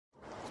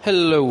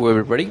Hello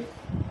everybody,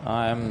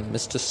 I'm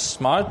Mr.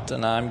 Smart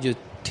and I'm your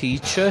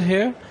teacher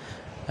here,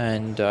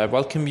 and I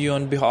welcome you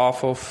on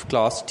behalf of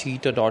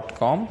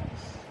classteacher.com.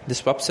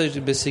 This website is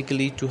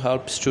basically to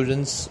help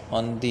students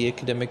on the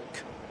academic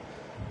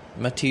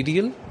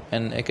material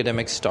and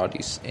academic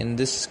studies. In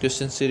this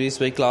question series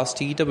by Class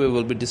Teacher, we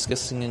will be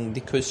discussing the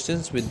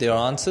questions with their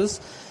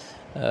answers.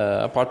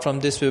 Apart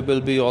from this, we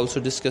will be also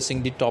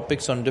discussing the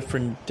topics on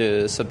different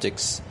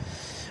subjects.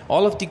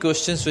 All of the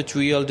questions which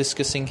we are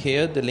discussing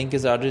here, the link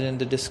is added in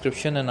the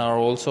description and are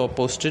also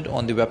posted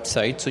on the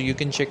website. So you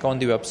can check on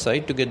the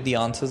website to get the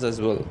answers as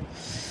well.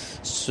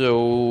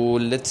 So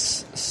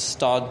let's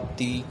start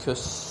the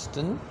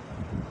question.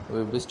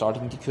 We'll be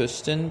starting the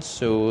question.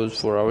 So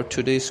for our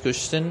today's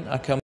question,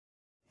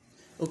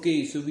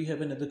 Okay, so we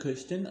have another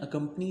question. A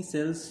company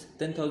sells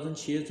 10,000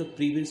 shares of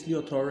previously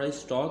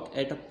authorized stock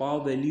at a par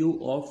value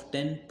of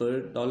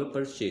 $10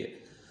 per share.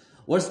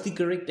 What's the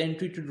correct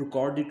entry to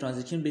record the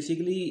transaction?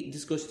 Basically,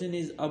 this question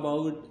is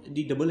about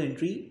the double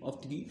entry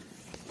of the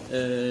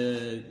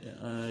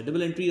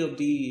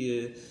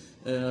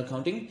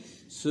accounting.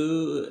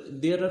 So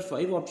there are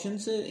 5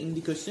 options in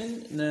the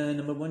question.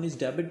 Number 1 is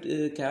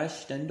debit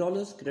cash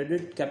 $10,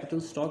 credit capital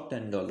stock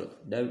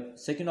 $10.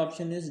 Second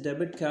option is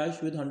debit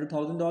cash with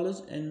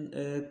 $100,000 and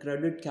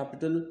credit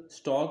capital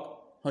stock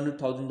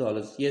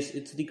 $100,000. Yes,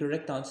 it's the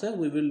correct answer.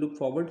 We will look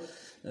forward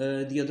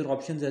the other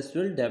options as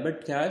well.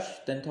 Debit cash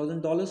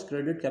 $10,000,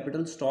 credit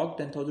capital stock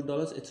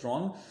 $10,000. It's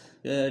wrong.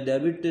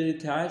 Debit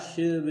cash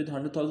with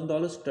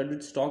 $100,000,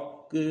 credit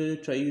stock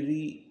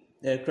treasury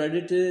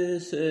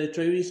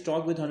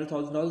stock with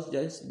 $100,000.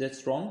 Yes,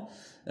 that's wrong.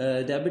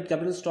 Debit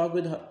capital stock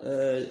with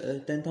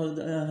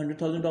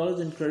 $100,000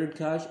 and credit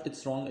cash,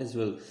 it's wrong as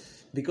well.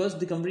 Because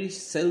the company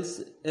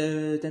sells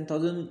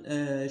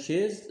 10,000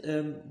 shares,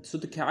 so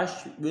the cash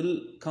will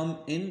come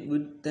in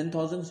with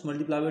 10,000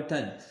 multiplied by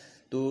 10.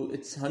 So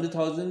it's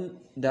 100,000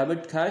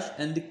 debit cash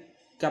and the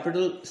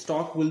capital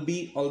stock will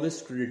be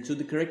always credit. So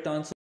the correct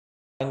answer.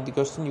 and the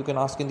question you can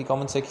ask in the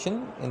comment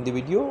section in the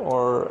video,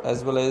 or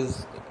as well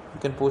as you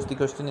can post the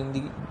question in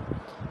the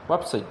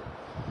website.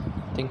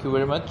 Thank you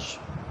very much.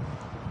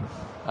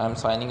 I'm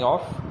signing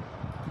off.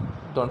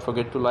 Don't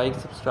forget to like,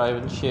 subscribe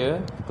and share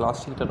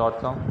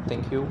classteacher.com.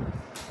 Thank you.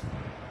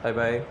 Bye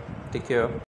bye. Take care.